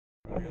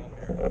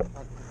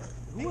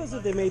Who was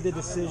it that made the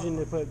decision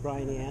to put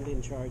Brian Yant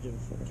in charge of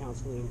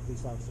counseling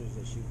police officers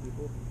that shoot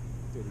people?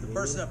 The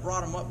person that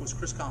brought him up was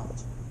Chris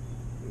Collins.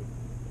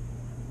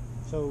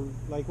 So,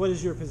 like, what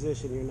is your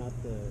position? You're not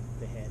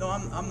the head. No,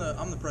 I'm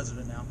the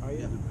president now. Are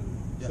you?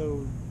 Yeah.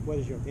 So, what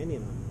is your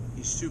opinion on that?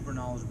 He's super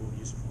knowledgeable with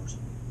use of force.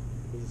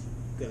 He's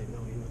good at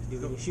knowing what to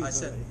do when he shoots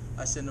somebody.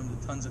 I send him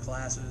to tons of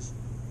classes.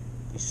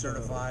 He's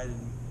certified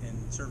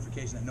in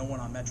certification that no one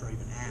on Metro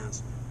even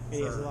has. And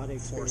he has a lot of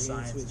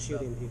experience with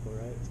shooting people,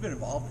 right? He's been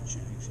involved in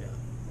shootings,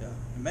 yeah.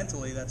 And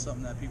mentally, that's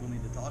something that people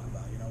need to talk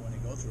about, when they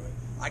go through it.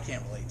 I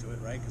can't relate to it,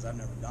 right, because I've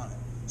never done it.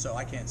 So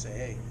I can't say,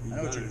 hey, I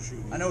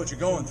know what you're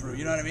going through,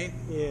 you know what I mean?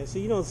 Yeah, so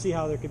you don't see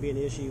how there could be an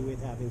issue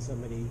with having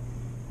somebody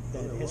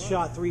that has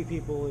shot 3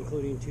 people,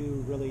 including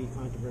 2 really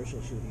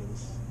controversial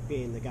shootings,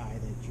 being the guy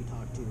that you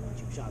talked to once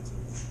you've shot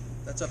somebody.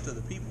 That's up to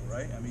the people,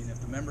 right? I mean, if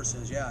the member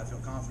says, yeah, I feel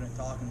confident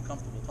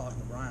comfortable talking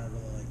to Brian, I'd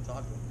really like to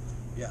talk to him.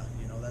 Yeah,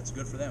 that's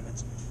good for them.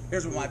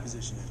 Here's what my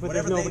position is. But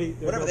whatever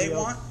they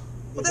want.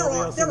 But there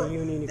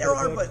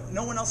are, but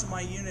no one else in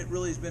my unit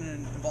really has been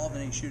involved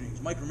in any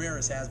shootings. Mike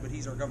Ramirez has, but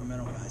he's our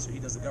governmental guy, so he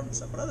does the government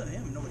stuff. But other than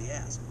him, nobody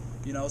has.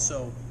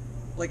 So,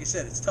 like I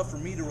said, it's tough for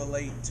me to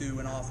relate to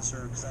an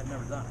officer because I've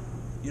never done it.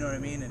 You know what I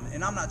mean?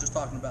 And I'm not just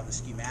talking about the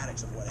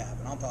schematics of what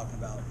happened. I'm talking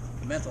about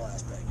the mental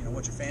aspect.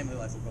 What your family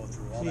life will go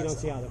through. All so you that don't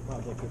stuff. see how the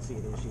public could see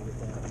an issue with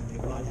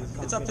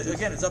that.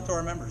 It's up to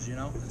our members.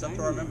 It's up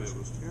to our members.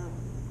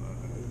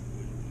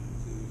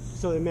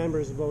 So the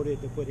members voted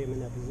to put him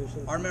in that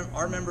position?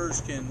 Our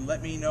members can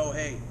let me know,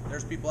 hey,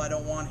 there's people I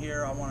don't want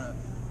here. I want to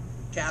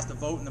cast a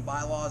vote in the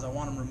bylaws. I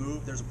want them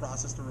removed. There's a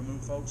process to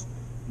remove folks.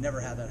 Never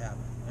had that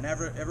happen. And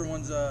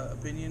everyone's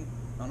opinion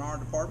on our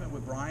department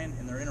with Brian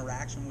and their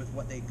interaction with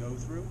what they go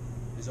through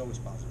is always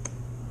positive.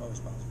 Always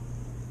positive.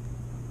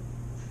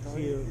 So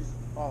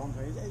I'm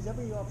sorry. Is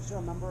every officer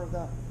a member of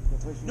the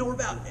police? No, we're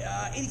about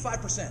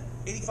 85%.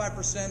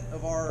 85%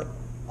 of our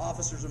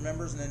officers are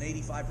members, and then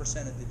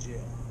 85% at the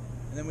jail.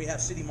 And then we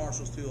have city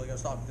marshals too. Like I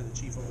was talking to the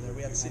chief over there.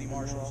 We have the city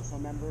marshals also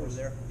members over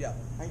there. Yeah.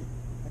 I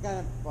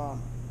kind of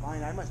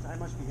Brian. I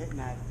must be hitting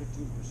that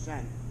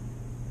 15%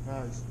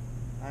 because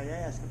I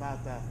asked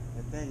about the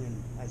thing,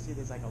 and I see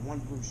there's like a 1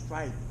 blue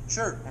stripe.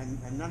 Sure.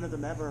 And none of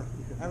them ever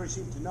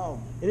seem to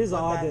know it is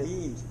what odd that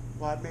means.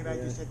 But maybe I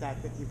just hit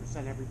that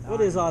 15% every time.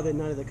 It is odd that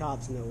none of the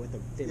cops know what the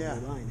thin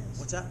blue line is.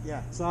 What's that?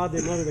 Yeah. It's odd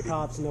that none of the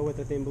cops know what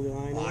the thin blue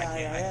line is.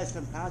 I ask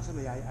them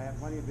constantly. I have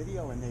plenty of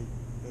video, and they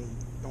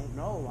don't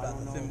know. About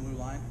the thin blue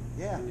line?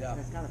 Yeah.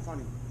 It's kind of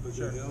funny.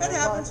 Sure. That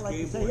happens. Like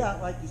you said,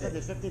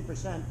 there's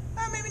 15%.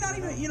 Maybe not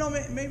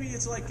even. Maybe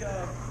it's like,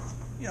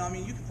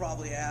 you could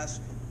probably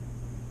ask.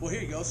 Well,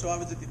 here you go. So I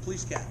was at the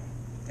police academy,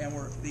 and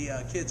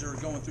the kids are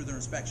going through their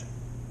inspection,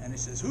 and he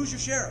says, "Who's your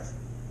sheriff?"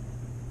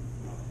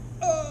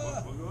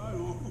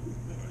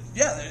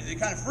 Yeah, they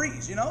kind of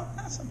freeze.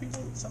 Some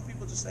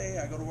people just say,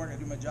 "I go to work, I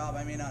do my job."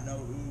 I may not know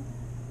who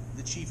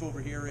the chief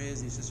over here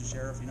is, the assistant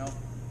sheriff.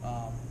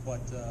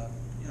 But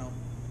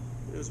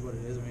it is what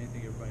it is. I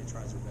think everybody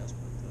tries their best.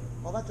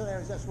 But well, that's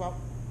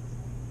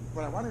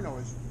what I want to know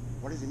is,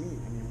 what does it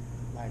mean?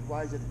 Like,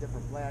 why is it a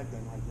different flag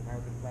than like the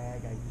American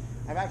flag?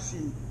 I've actually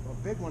seen a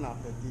big one up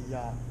at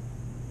the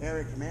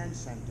Area Command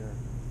Center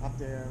up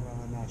there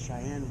on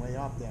Cheyenne way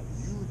up there,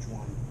 huge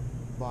one.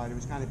 But it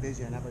was kind of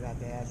busy. I never got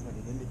to ask what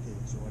it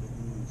indicates or what it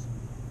means.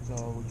 So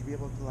would you be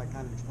able to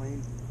kind of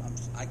explain?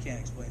 I can't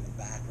explain the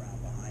background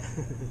behind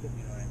it.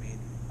 You know what I mean?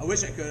 I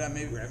wish I could.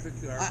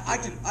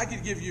 I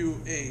could give you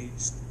a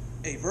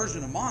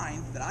version of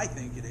mine that I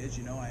think it is.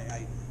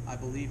 I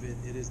believe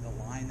it is the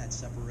line that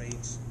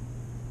separates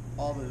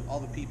all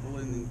the people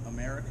in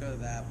America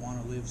that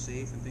want to live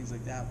safe and things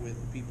like that with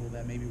people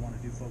that maybe want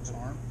to do folks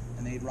harm,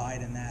 and they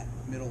ride in that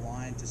middle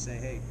line to say,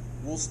 hey,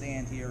 we'll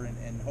stand here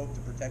and hope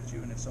to protect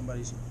you, and if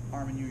somebody's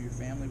harming you or your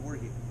family, we're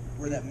here.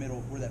 We're that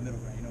middle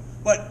ground,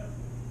 But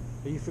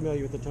are you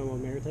familiar with the term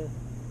omerta?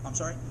 I'm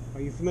sorry?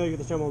 Are you familiar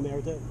with the term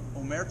omerta?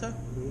 Omerta?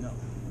 Mm-hmm. No.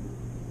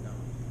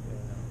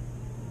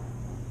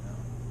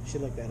 You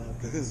should look that up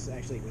because it's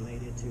actually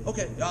related to.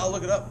 Okay, I'll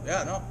look it up.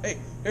 Yeah, no. Hey,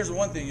 here's the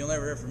one thing you'll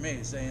never hear from me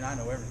is saying I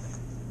know everything.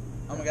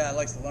 I'm a guy that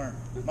likes to learn.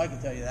 Mike can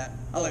tell you that.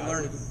 I like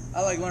learning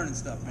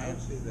stuff, man. I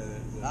would say that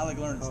I like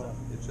learning stuff.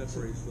 It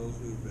separates those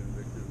who have been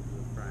victims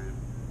of crime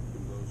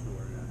from those who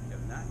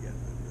have not yet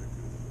been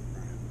victims of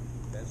crime.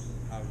 That's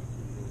how you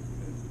can really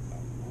convince the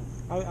top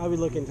most. I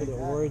would look into the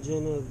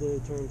origin of the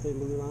term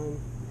thin blue line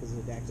because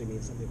it actually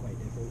means something quite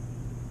different.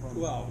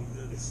 Well,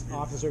 it's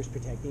officers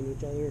protecting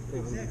each other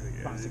from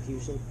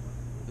prosecution.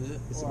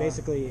 It's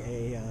basically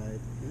a. And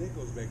that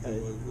goes back to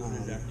was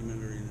there a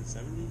documentary in the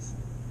 70s?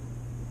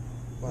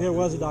 There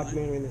was a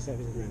documentary in the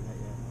 70s. A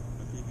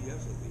PBS,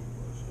 I think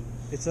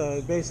it was.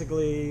 It's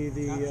basically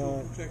the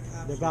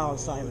vow of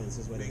silence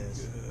is what it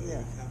is.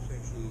 Cops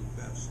actually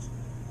invest.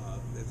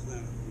 That's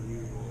not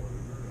unusual or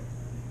unheard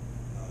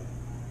of.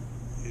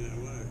 And I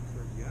want to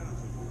correct you on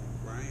something,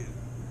 Brian.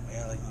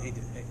 Yeah,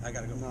 hey, I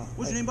gotta go.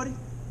 What's your name, buddy?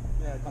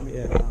 Yeah.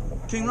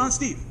 King Ron,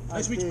 Steve.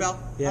 Nice to meet you, pal.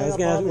 Yeah, I was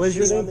gonna ask, what's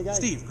your name?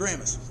 Steve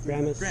Grammas.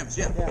 Grammas. Grammas,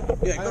 yeah.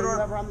 Yeah. Go to you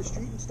our, ever on the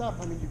street and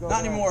stuff? I mean, you go.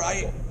 not there- anymore.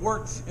 I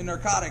worked in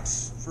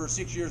narcotics for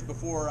 6 years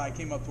before I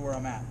came up to where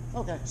I'm at.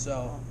 Okay.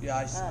 So, yeah,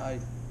 I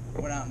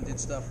went out and did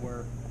stuff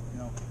where, you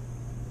know,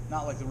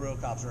 not like the real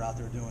cops are out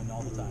there doing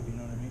all the time. You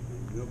know what I mean?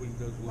 Nobody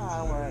does one.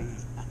 Don't worry.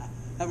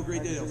 Have a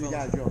great day, You fellas.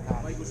 guys, Joe.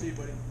 Mike, we'll see you,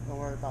 buddy. Don't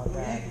worry about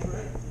that.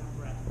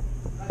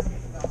 Nice to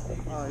meet you, pal.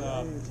 Steve. Oh,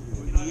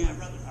 yeah,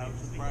 I was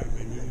surprised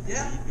I knew you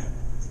Yeah. meet him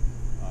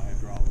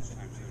after all this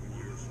time, 7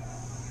 years.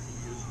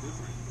 He was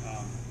different.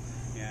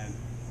 And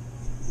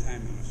the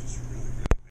timing was just really good.